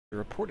The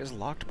report is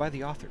locked by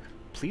the author.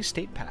 Please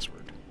state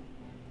password.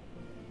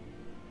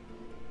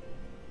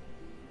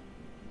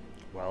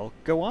 Well,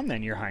 go on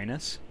then, Your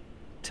Highness.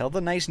 Tell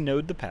the nice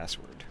node the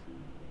password.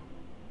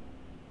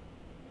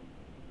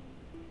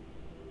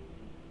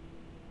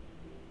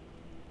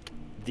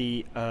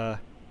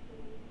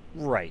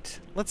 Right.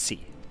 Let's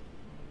see.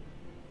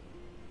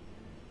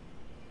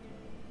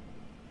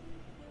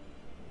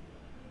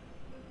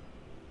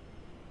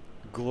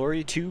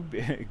 Glory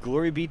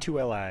be to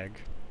Elag.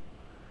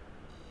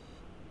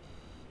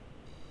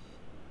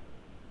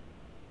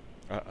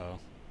 Uh-oh.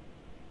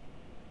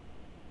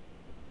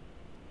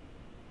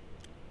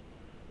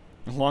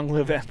 Long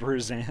live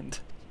Emperor Zand.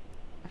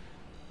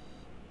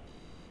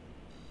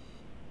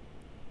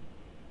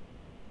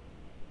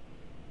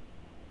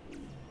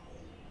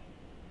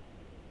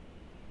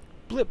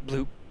 Blip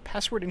bloop.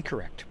 Password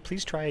incorrect.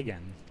 Please try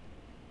again.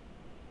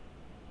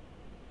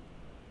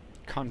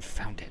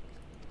 Confound it.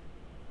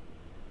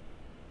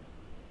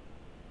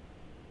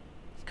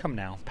 Come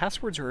now.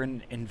 Passwords are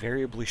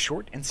invariably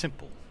short and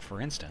simple. For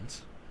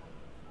instance...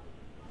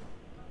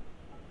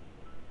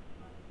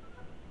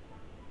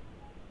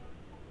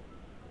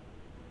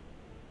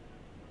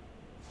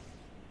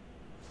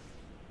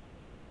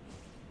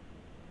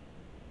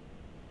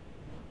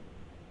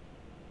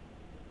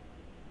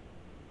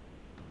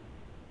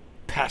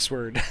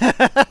 Password.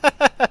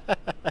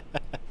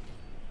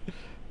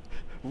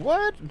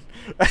 What?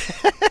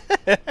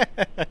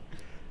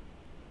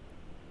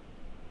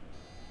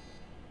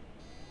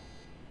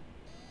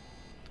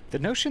 The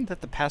notion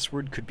that the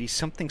password could be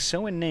something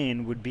so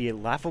inane would be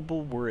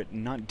laughable were it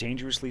not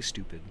dangerously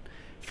stupid.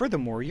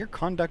 Furthermore, your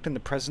conduct in the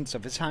presence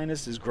of His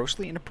Highness is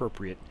grossly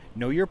inappropriate.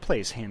 Know your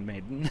place,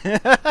 handmaiden.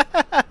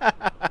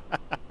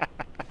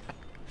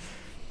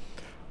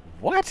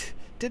 What?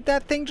 Did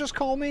that thing just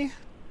call me?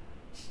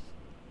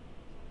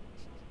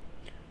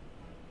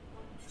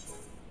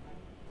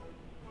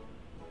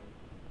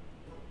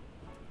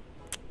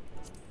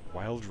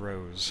 Wild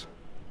Rose.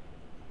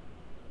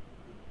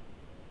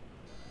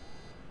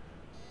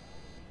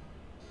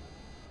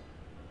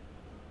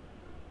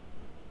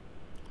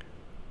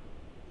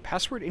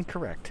 Password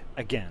incorrect.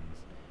 Again.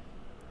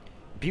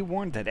 Be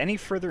warned that any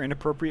further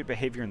inappropriate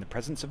behavior in the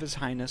presence of His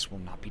Highness will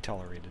not be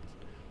tolerated.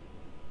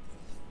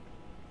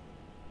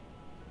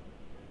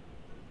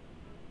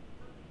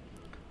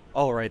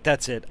 Alright,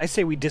 that's it. I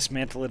say we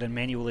dismantle it and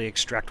manually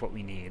extract what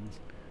we need.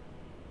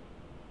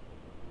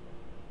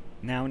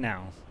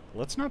 Now,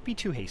 let's not be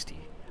too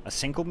hasty. A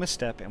single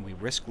misstep and we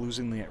risk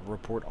losing the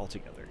report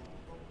altogether.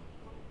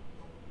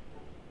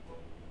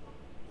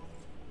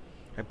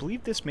 I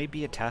believe this may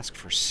be a task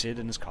for Sid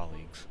and his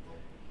colleagues.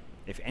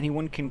 If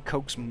anyone can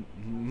coax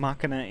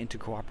Machina into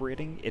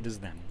cooperating, it is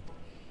them.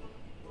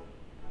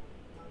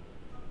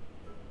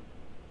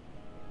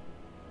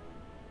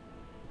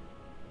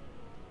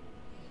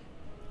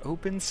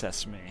 Open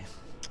sesame.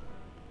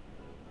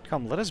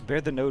 Come, let us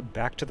bear the node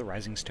back to the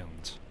Rising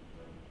Stones.